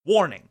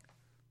Warning: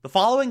 the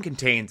following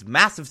contains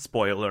massive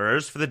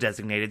spoilers for the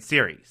designated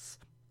series.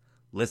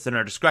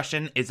 Listener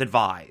discretion is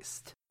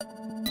advised.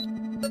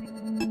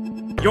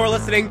 You're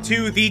listening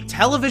to the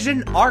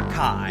Television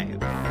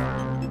Archive,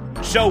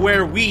 a show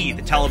where we,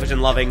 the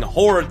television-loving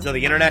hordes of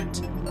the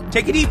internet,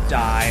 take a deep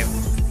dive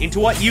into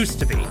what used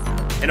to be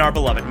in our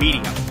beloved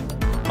medium.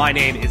 My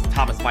name is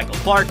Thomas Michael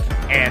Clark,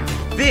 and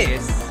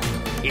this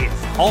is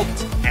Halt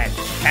and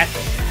Catch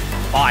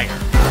Fire.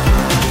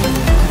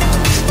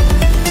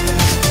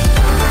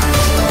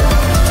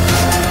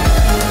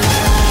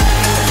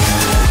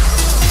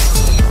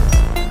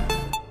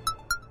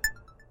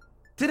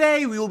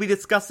 Today we will be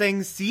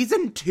discussing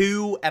Season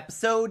 2,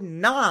 Episode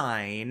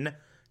 9,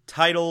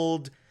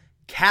 titled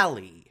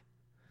Callie.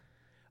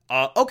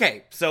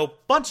 Okay, so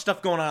bunch of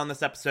stuff going on in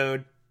this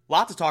episode,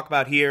 lot to talk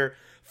about here.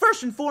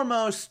 First and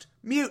foremost,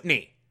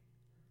 Mutiny.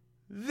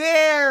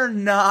 They're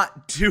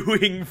not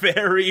doing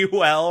very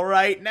well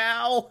right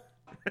now,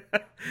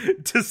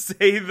 to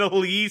say the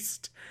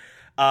least.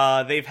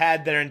 They've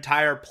had their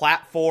entire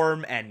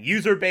platform and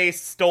user base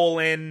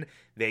stolen.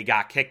 They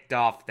got kicked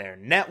off their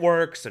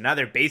network, so now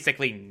they're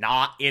basically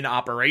not in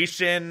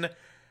operation.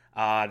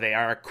 They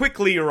are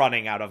quickly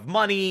running out of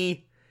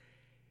money.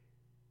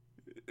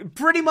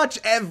 Pretty much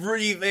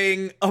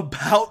everything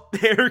about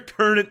their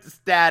current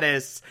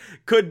status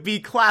could be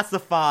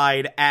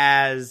classified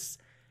as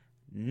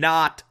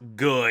not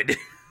good.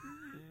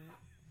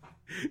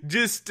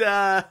 Just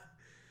a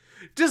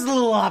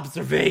little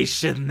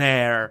observation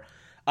there.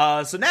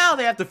 So now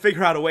they have to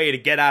figure out a way to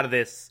get out of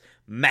this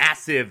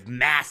massive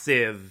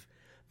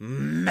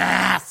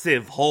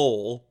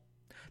hole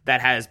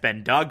that has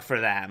been dug for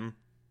them.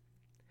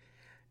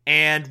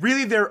 And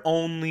really their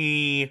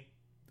only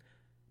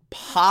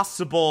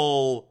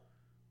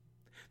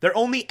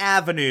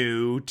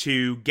avenue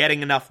to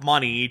getting enough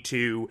money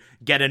to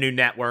get a new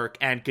network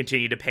and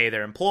continue to pay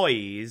their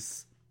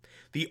employees,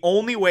 the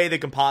only way they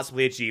can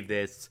possibly achieve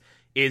this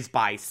is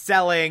by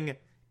selling,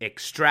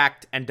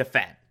 extract, and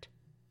defend.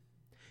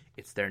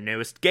 It's their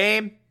newest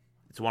game.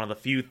 It's one of the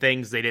few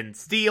things they didn't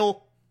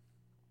steal.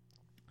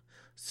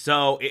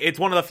 So, it's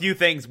one of the few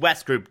things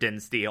West Group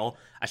didn't steal.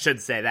 I should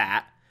say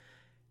that.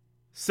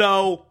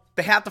 So,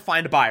 they have to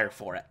find a buyer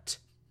for it.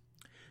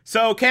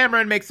 So,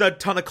 Cameron makes a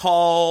ton of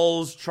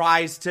calls,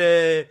 tries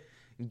to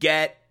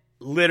get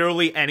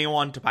literally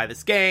anyone to buy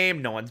this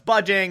game. No one's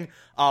budging.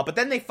 But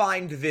then they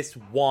find this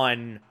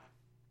one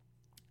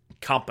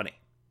company.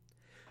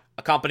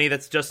 A company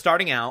that's just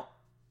starting out.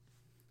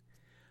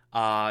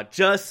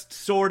 Just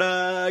sort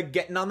of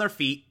getting on their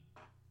feet.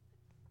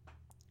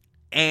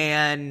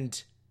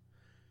 And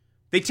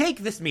they take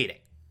this meeting.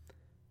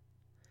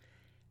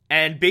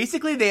 And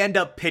basically they end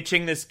up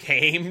pitching this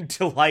game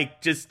to,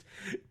 just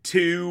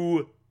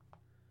two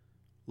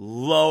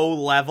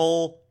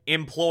low-level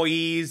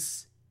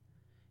employees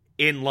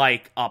in,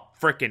 a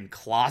frickin'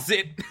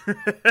 closet.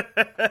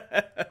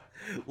 The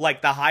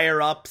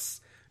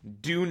higher-ups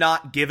do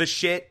not give a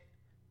shit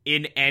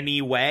in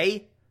any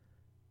way.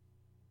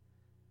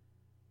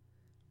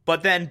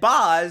 But then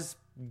Boz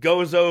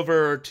goes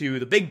over to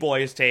the big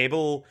boys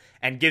table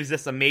and gives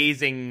this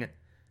amazing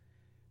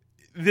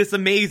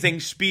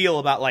spiel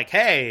about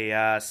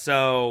hey,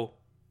 so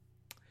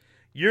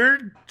you're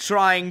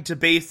trying to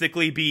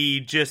basically be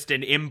just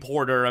an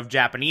importer of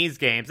Japanese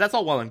games. That's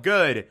all well and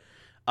good,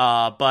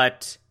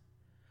 but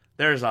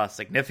there's a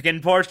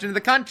significant portion of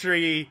the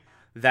country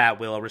that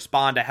will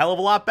respond a hell of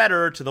a lot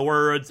better to the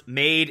words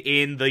 "made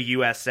in the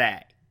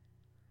USA."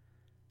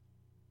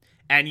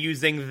 And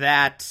using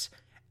that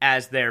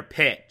as their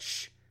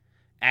pitch,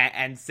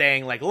 and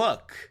saying,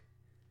 look,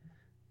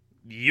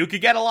 you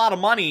could get a lot of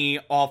money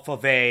off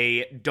of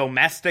a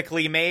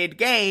domestically made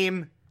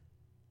game.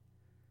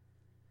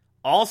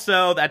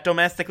 Also, that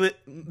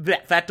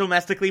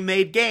domestically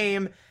made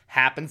game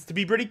happens to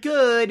be pretty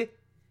good.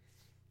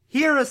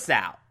 Hear us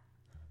out.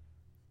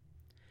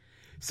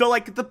 So,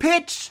 the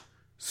pitch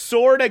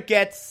sorta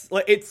gets,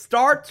 it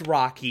starts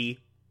rocky,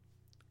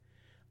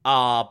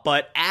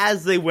 but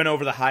as they win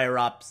over the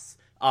higher-ups,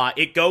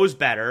 it goes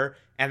better,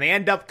 and they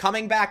end up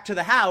coming back to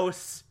the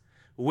house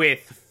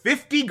with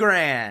 50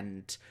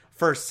 grand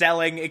for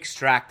selling,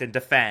 extract, and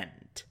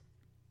defend.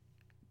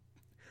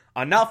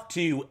 Enough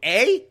to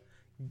A,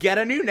 get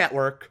a new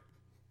network,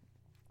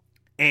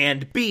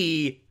 and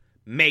B,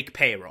 make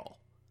payroll.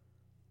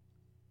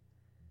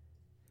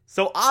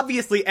 So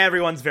obviously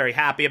everyone's very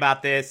happy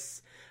about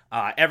this.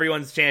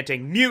 Everyone's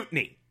chanting,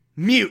 "Mutiny!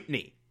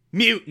 Mutiny!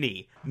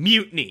 Mutiny!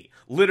 Mutiny!"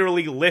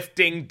 Literally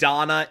lifting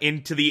Donna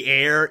into the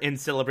air in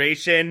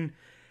celebration.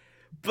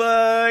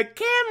 But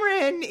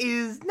Cameron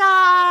is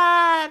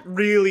not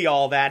really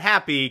all that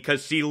happy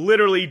because she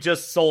literally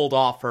just sold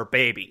off her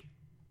baby.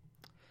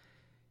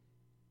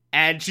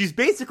 And she's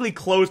basically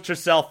closed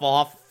herself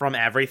off from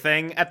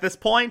everything at this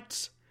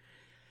point,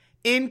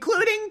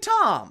 including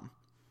Tom.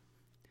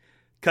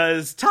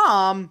 Because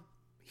Tom,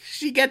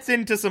 she gets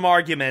into some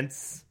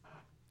arguments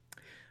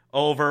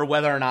over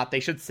whether or not they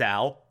should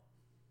sell.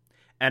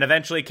 And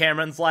eventually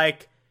Cameron's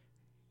like,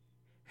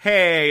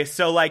 hey,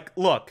 so, like,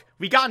 look,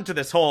 we got into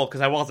this hole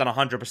because I wasn't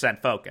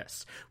 100%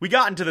 focused. We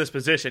got into this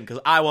position because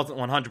I wasn't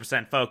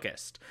 100%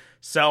 focused.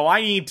 So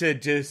I need to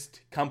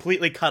just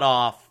completely cut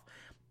off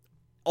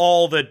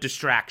all the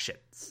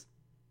distractions,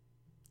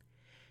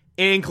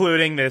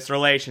 including this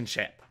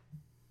relationship.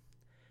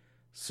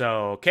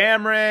 So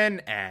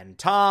Cameron and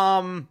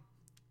Tom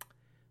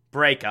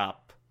break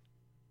up.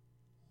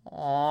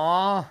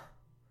 Aww.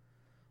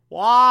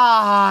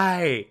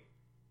 Why?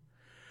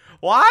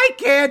 Why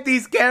can't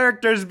these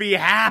characters be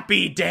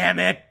happy, damn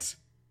it?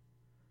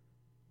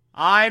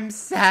 I'm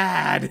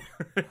sad.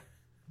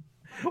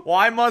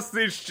 Why must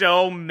this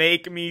show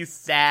make me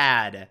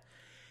sad?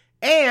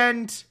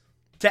 And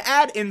to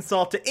add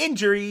insult to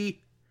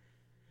injury,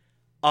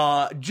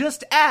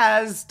 just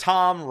as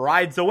Tom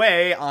rides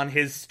away on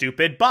his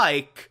stupid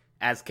bike,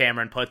 as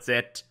Cameron puts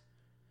it,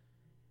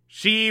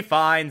 she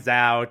finds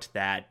out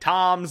that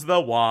Tom's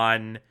the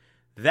one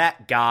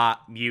that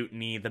got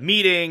Mutiny the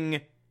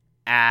meeting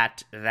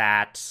at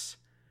that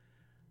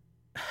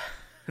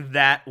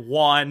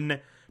one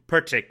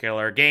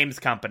particular games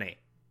company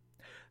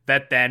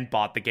that then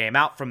bought the game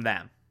out from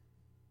them.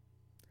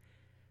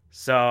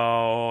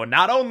 So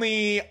not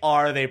only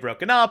are they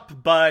broken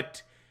up,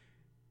 but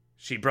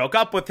she broke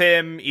up with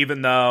him,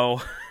 even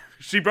though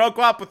she broke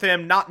up with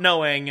him not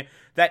knowing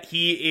that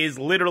he is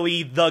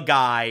literally the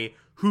guy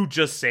who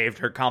just saved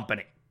her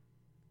company.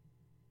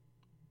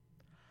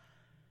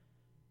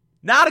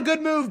 Not a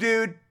good move,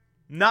 dude.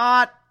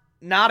 Not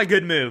a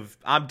good move.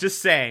 I'm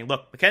just saying.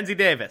 Look, Mackenzie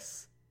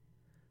Davis,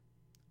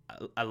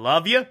 I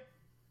love you.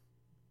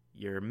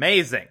 You're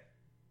amazing.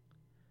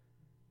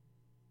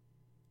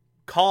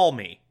 Call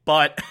me.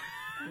 But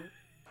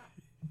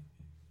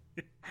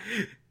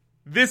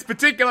this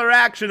particular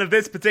action of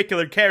this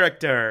particular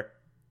character,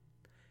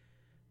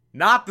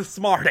 not the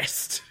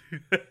smartest.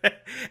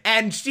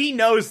 And she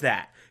knows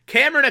that.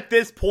 Cameron at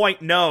this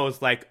point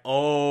knows, like,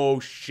 oh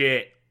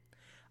shit,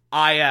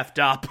 I effed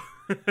up.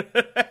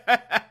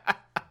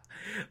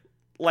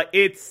 Like,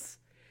 it's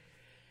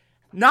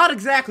not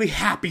exactly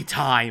happy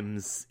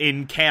times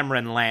in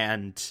Cameron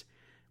land.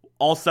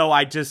 Also,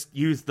 I just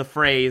used the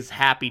phrase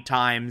happy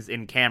times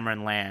in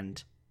Cameron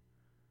land.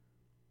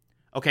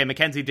 Okay,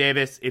 Mackenzie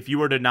Davis, if you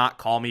were to not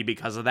call me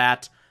because of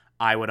that,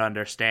 I would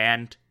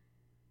understand.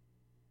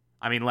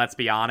 I mean, let's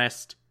be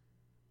honest.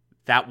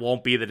 That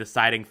won't be the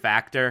deciding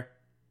factor.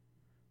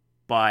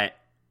 But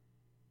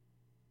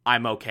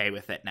I'm okay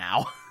with it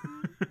now.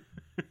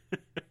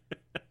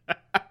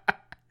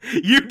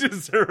 You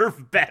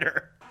deserve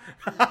better.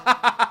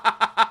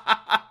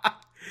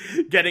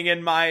 Getting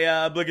in my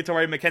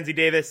obligatory Mackenzie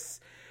Davis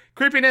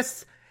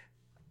creepiness.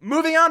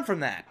 Moving on from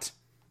that.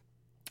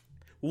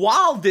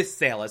 While this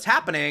sale is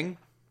happening,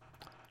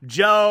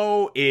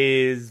 Joe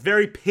is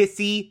very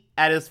pissy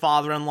at his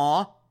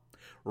father-in-law.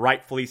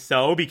 Rightfully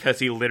so, because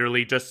he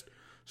literally just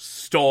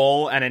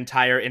stole an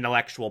entire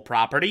intellectual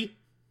property.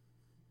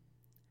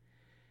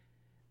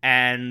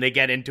 And they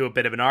get into a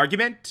bit of an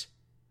argument.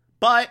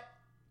 But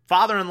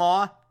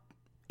father-in-law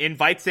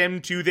invites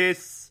him to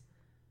this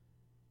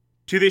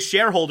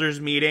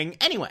shareholders meeting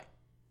anyway.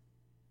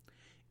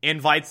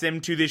 Invites him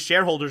to this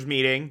shareholders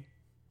meeting.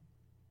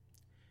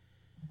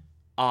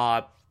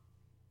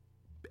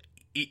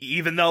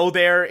 Even though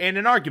they're in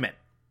an argument.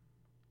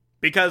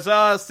 Because,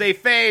 save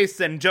face,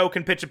 and Joe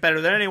can pitch it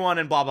better than anyone,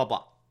 and blah, blah,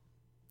 blah.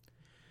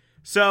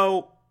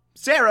 So,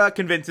 Sarah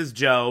convinces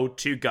Joe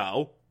to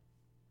go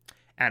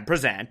and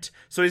present.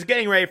 So he's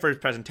getting ready for his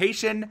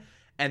presentation,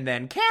 and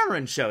then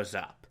Cameron shows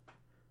up.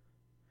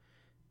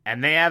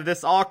 And they have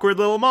this awkward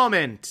little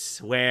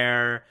moment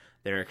where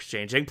they're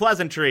exchanging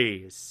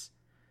pleasantries.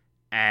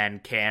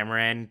 And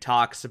Cameron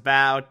talks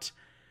about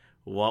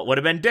what would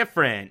have been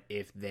different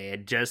if they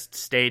had just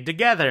stayed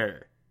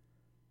together.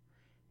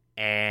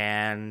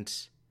 And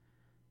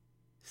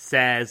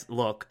says,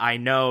 look, I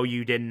know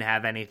you didn't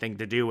have anything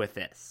to do with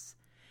this.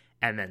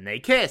 And then they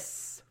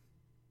kiss.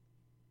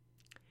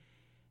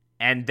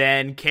 And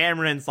then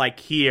Cameron's like,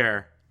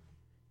 here's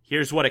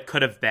what it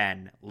could have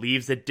been.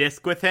 Leaves a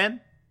disc with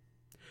him.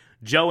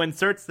 Joe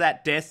inserts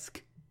that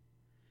disc.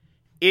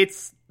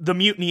 It's the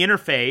Mutiny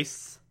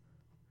interface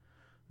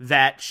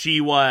that she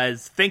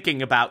was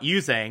thinking about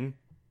using.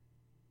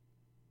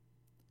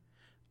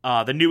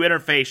 The new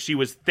interface she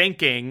was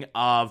thinking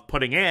of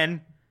putting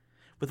in,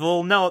 with a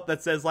little note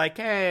that says, like,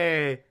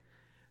 hey,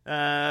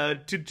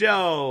 to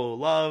Joe,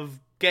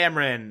 love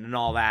Cameron, and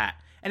all that.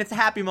 And it's a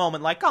happy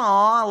moment, like,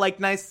 aw, like,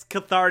 nice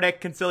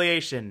cathartic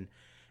conciliation.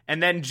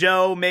 And then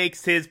Joe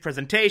makes his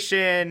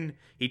presentation.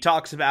 He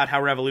talks about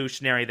how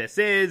revolutionary this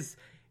is.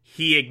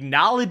 He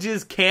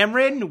acknowledges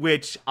Cameron,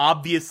 which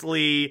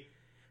obviously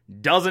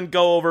doesn't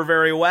go over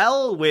very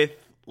well with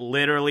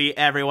literally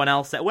everyone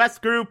else at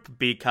West Group,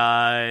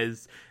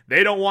 because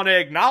they don't want to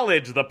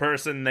acknowledge the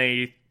person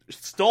they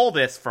stole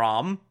this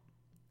from.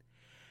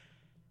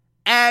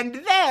 And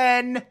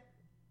then,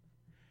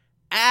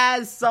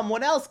 as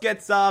someone else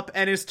gets up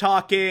and is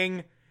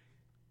talking,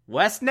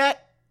 WestNet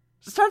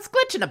starts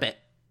glitching a bit.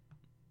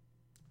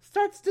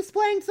 Starts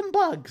displaying some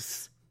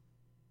bugs.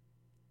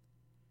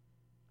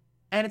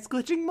 And it's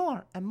glitching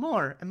more and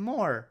more and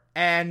more.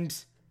 And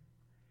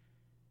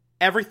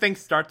everything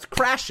starts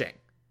crashing.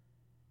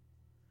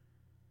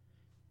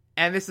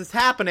 And this is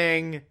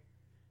happening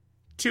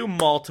to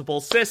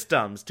multiple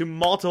systems, to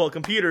multiple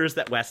computers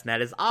that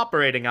WestNet is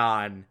operating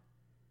on.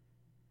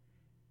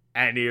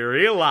 And you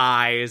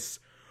realize,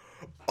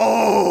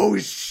 oh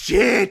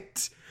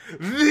shit!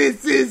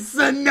 This is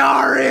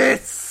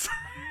Sonaris!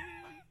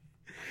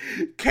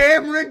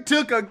 Cameron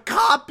took a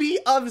copy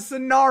of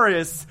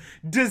Sonaris,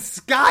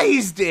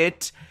 disguised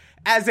it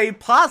as a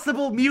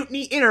possible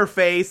mutiny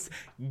interface,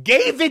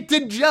 gave it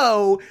to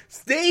Joe,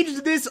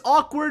 staged this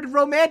awkward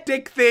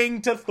romantic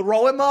thing to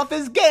throw him off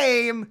his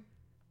game,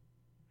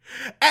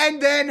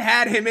 and then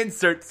had him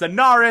insert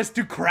Sonaris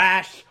to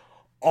crash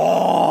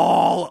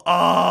all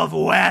of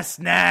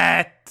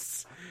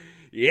WestNet.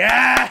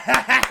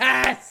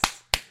 Yes!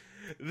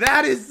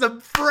 That is some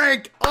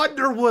Frank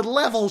Underwood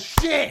level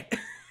shit.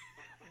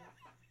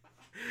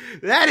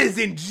 That is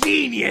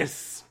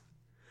ingenious.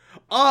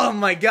 Oh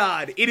my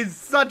god. It is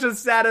such a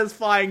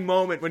satisfying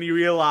moment when you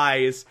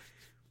realize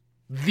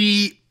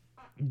the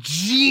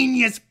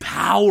genius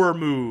power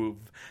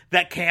move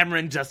that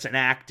Cameron just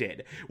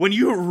enacted. When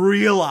you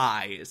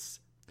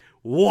realize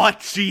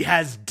what she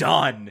has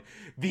done,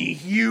 the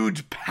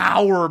huge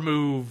power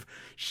move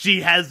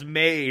she has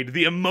made,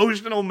 the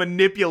emotional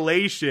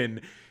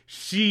manipulation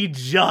she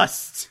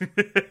just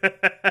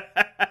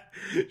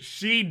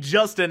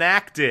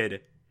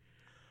enacted.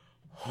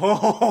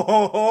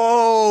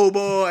 Oh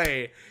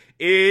boy,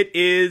 it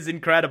is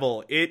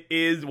incredible. It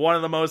is one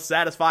of the most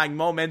satisfying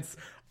moments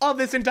of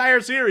this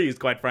entire series,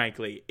 quite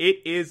frankly. It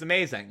is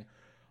amazing.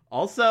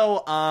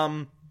 Also,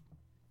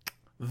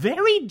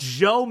 very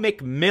Joe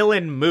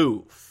McMillan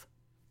move.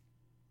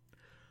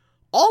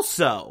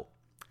 Also,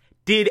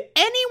 did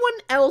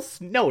anyone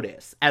else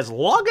notice, as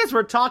long as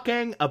we're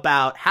talking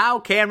about how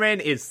Cameron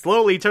is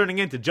slowly turning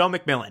into Joe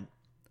McMillan,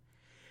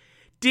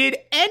 did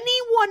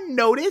anyone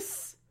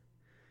notice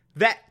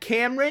that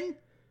Cameron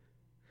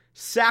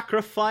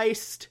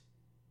sacrificed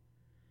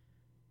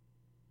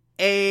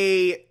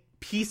a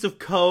piece of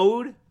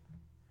code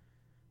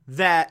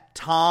that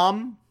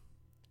Tom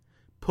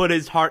put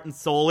his heart and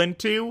soul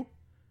into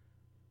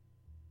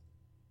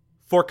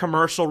for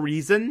commercial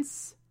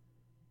reasons?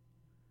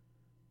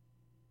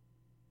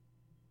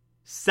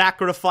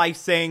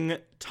 Sacrificing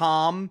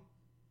Tom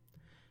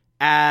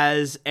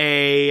as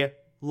a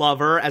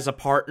lover, as a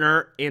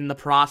partner in the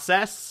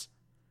process.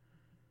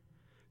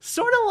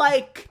 Sort of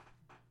like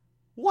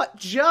what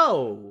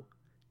Joe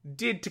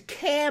did to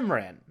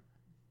Cameron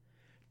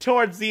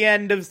towards the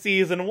end of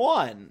season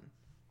 1.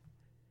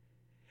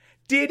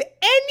 Did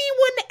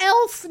anyone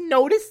else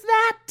notice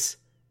that?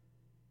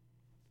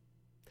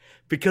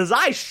 Because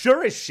I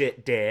sure as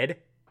shit did.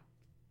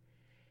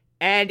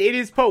 And it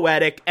is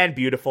poetic and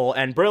beautiful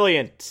and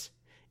brilliant.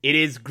 It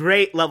is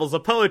great levels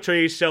of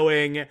poetry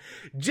showing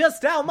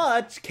just how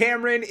much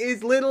Cameron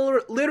is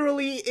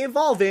literally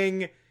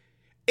evolving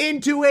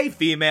into a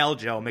female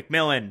Joe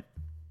McMillan.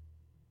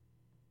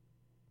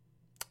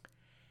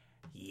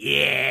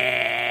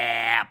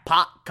 Yeah,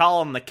 pot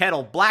calling the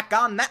kettle black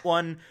on that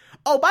one.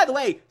 Oh, by the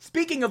way,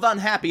 speaking of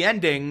unhappy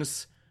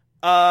endings,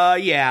 so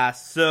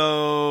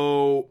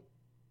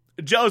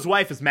Joe's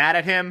wife is mad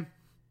at him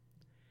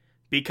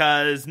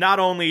because not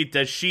only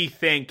does she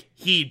think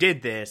he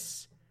did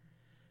this,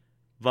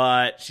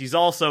 but she's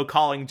also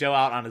calling Joe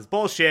out on his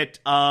bullshit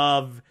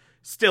of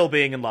still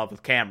being in love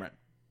with Cameron.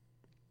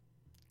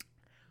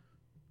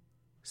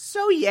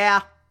 So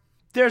yeah,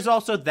 there's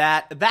also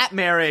that. That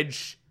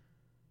marriage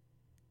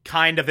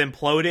kind of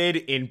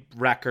imploded in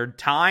record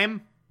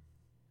time.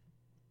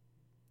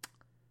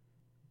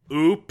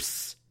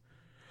 Oops.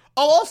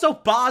 Oh, also,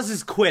 Boz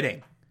is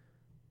quitting.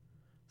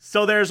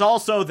 So there's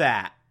also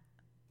that.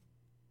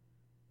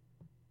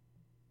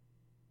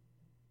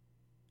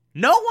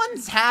 No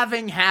one's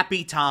having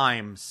happy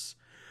times.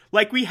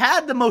 Like, we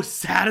had the most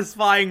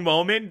satisfying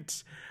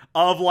moment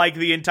of, like,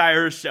 the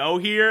entire show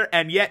here,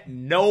 and yet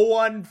no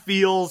one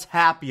feels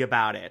happy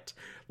about it.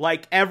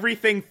 Like,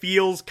 everything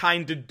feels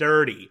kinda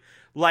dirty.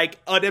 Like,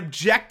 an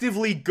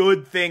objectively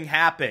good thing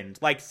happened.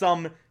 Like,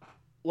 some,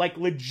 like,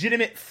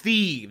 legitimate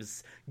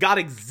thieves got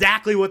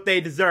exactly what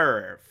they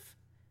deserve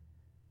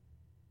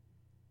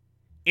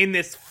in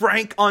this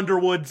Frank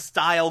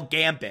Underwood-style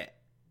gambit.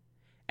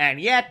 And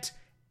yet,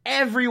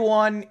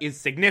 everyone is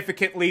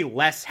significantly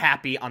less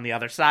happy on the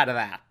other side of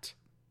that.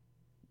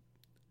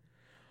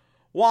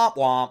 Womp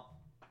womp.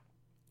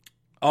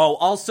 Oh,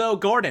 also,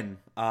 Gordon.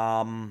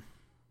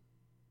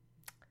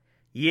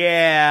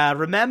 Yeah,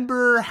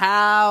 remember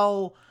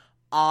how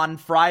on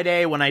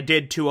Friday when I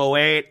did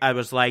 208, I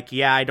was like,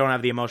 yeah, I don't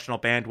have the emotional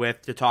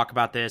bandwidth to talk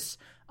about this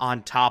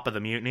on top of the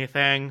mutiny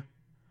thing?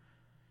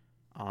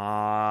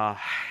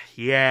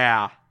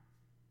 Yeah.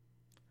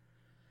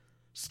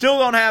 Still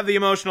don't have the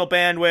emotional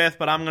bandwidth,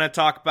 but I'm going to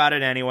talk about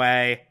it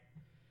anyway.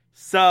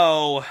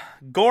 So,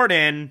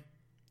 Gordon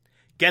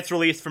gets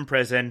released from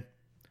prison.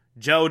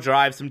 Joe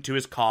drives him to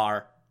his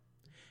car.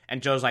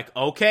 And Joe's like,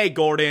 okay,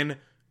 Gordon,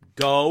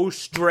 go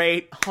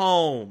straight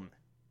home.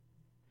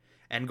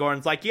 And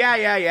Gordon's like,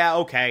 yeah,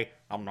 okay,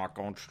 I'm not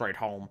going straight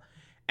home.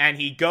 And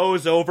he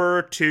goes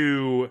over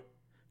to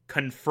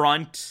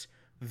confront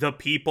the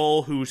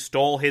people who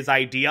stole his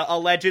idea,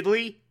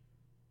 allegedly.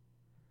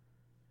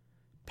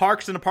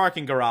 Parks in a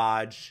parking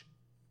garage.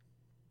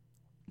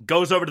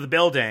 Goes over to the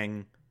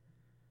building.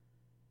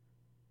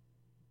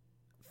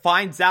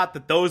 Finds out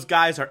that those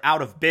guys are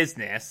out of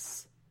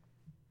business.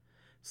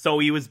 So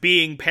he was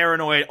being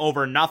paranoid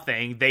over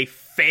nothing. They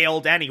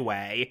failed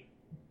anyway.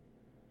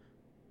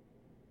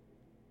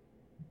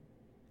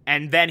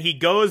 And then he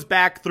goes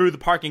back through the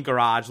parking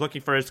garage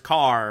looking for his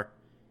car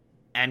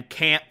and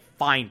can't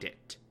find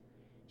it.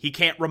 He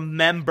can't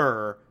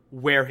remember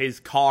where his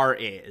car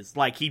is.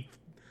 He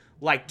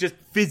just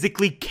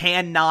physically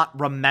cannot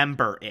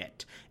remember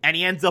it. And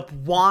he ends up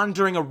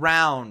wandering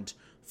around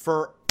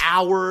for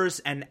hours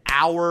and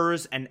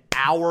hours and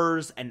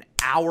hours and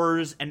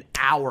hours and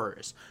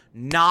hours,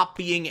 not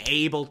being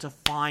able to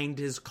find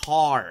his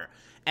car.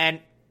 And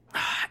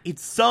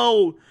it's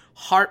so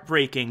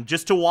heartbreaking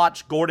just to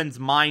watch Gordon's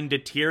mind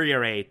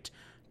deteriorate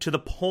to the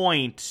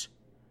point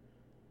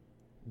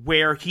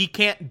where he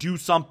can't do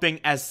something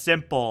as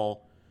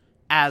simple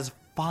as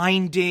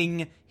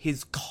finding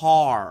his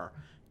car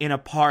in a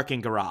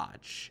parking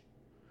garage.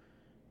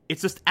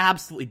 It's just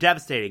absolutely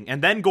devastating.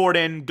 And then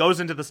Gordon goes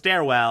into the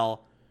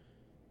stairwell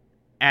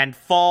and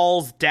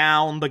falls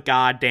down the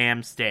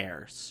goddamn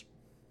stairs.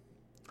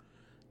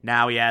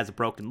 Now he has a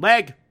broken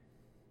leg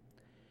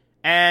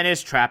and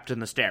is trapped in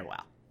the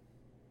stairwell.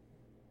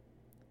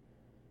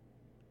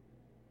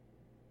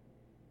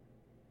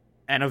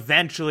 And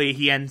eventually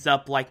he ends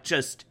up,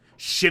 just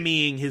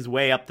shimmying his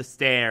way up the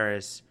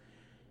stairs.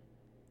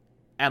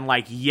 And,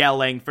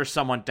 yelling for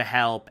someone to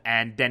help.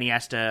 And then he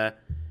has to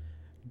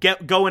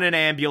go in an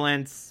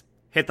ambulance.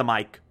 Hit the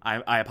mic.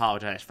 I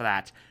apologize for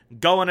that.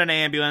 Go in an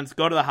ambulance.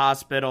 Go to the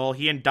hospital.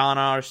 He and Donna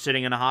are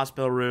sitting in a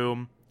hospital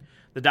room.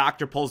 The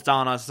doctor pulls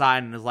Donna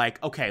aside and is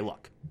like, okay,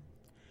 look.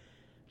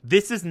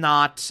 This is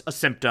not a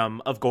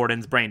symptom of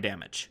Gordon's brain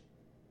damage.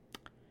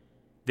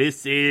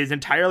 This is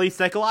entirely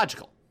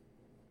psychological.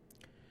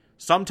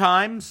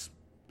 Sometimes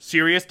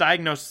serious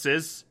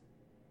diagnoses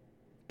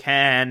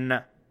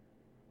can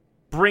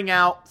bring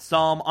out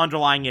some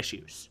underlying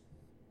issues.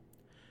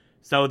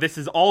 So this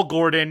is all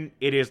Gordon.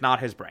 It is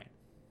not his brain.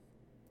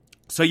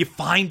 So you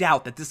find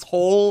out that this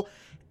whole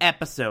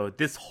episode,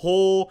 this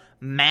whole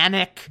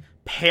manic,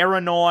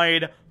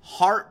 paranoid,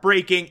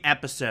 heartbreaking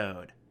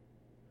episode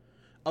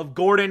of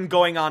Gordon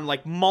going on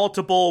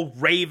multiple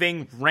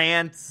raving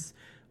rants,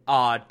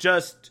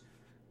 just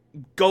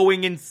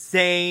going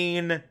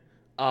insane,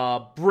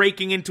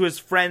 breaking into his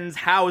friends'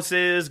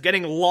 houses,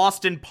 getting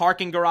lost in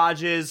parking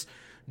garages,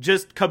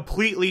 just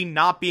completely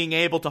not being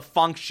able to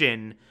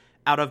function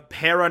out of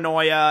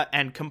paranoia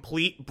and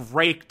complete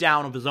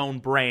breakdown of his own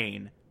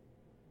brain.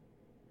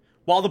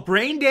 While the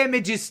brain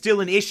damage is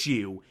still an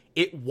issue,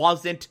 it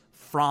wasn't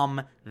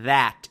from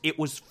that. It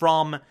was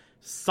from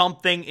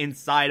something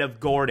inside of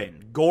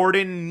Gordon.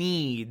 Gordon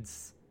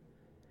needs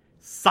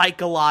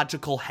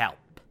psychological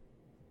help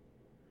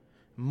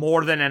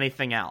more than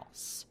anything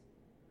else.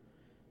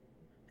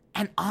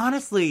 And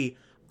honestly,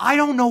 I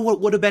don't know what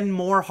would have been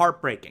more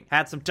heartbreaking.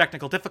 Had some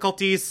technical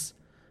difficulties.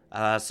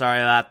 Sorry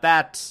about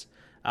that.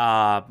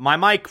 My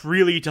mic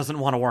really doesn't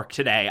want to work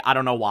today. I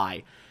don't know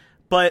why.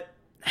 But,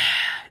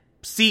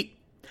 see,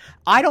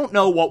 I don't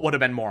know what would have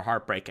been more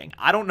heartbreaking.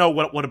 I don't know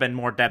what would have been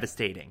more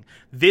devastating.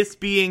 This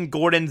being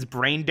Gordon's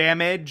brain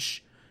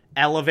damage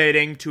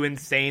elevating to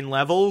insane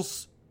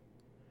levels,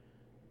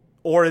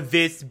 or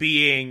this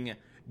being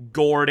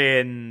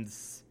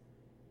Gordon's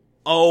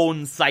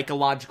own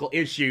psychological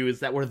issues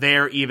that were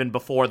there even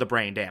before the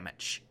brain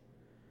damage.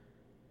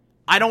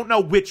 I don't know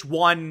which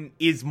one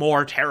is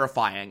more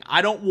terrifying.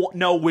 I don't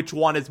know which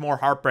one is more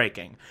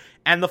heartbreaking.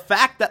 And the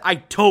fact that I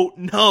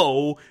don't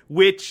know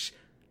which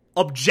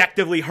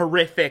objectively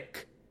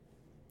horrific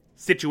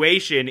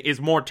situation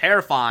is more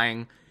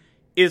terrifying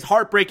is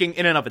heartbreaking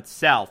in and of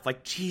itself.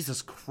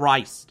 Jesus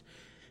Christ.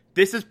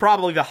 This is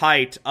probably the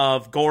height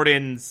of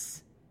Gordon's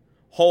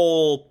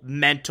whole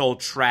mental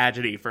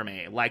tragedy for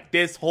me.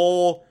 This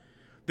whole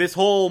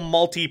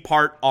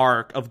multi-part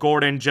arc of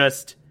Gordon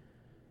just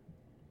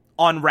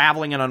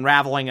unraveling and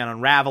unraveling and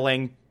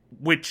unraveling,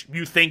 which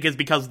you think is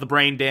because of the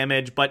brain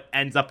damage, but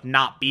ends up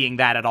not being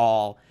that at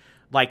all.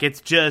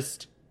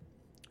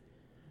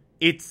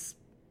 It's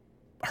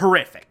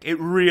horrific. It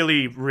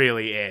really,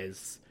 really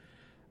is.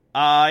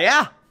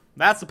 Yeah,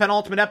 that's the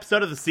penultimate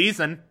episode of the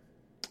season.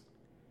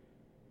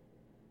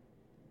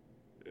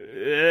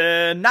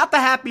 Not the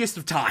happiest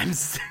of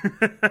times.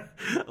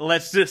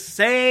 Let's just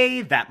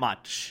say that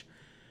much.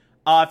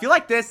 If you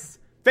like this,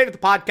 favorite the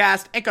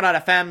podcast,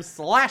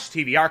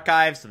 anchor.fm/TV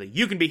archive, so that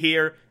you can be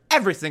here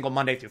every single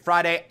Monday through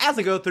Friday as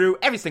I go through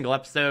every single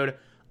episode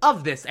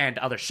of this and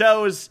other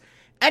shows.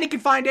 And you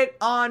can find it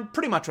on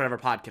pretty much whatever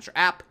podcatcher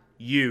app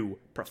you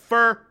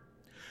prefer.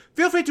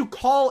 Feel free to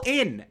call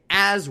in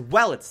as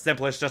well. It's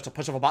simple as just a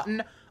push of a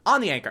button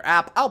on the Anchor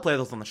app. I'll play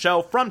those on the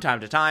show from time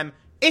to time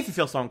if you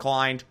feel so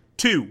inclined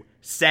to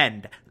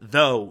send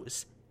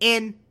those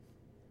in.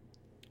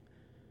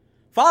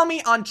 Follow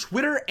me on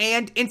Twitter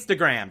and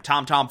Instagram,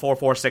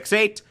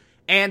 TomTom4468,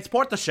 and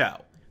support the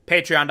show.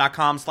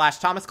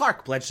 Patreon.com/Thomas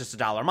Clark. Pledge just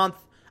 $1 a month.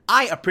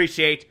 I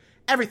appreciate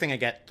everything I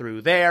get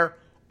through there.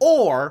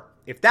 Or,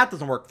 if that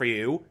doesn't work for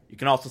you, you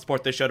can also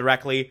support this show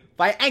directly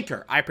via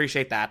Anchor. I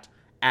appreciate that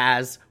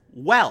as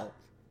well.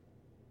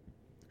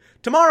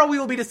 Tomorrow we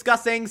will be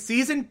discussing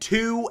Season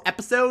 2,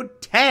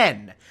 Episode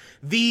 10,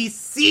 the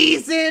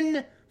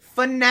season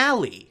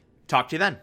finale. Talk to you then.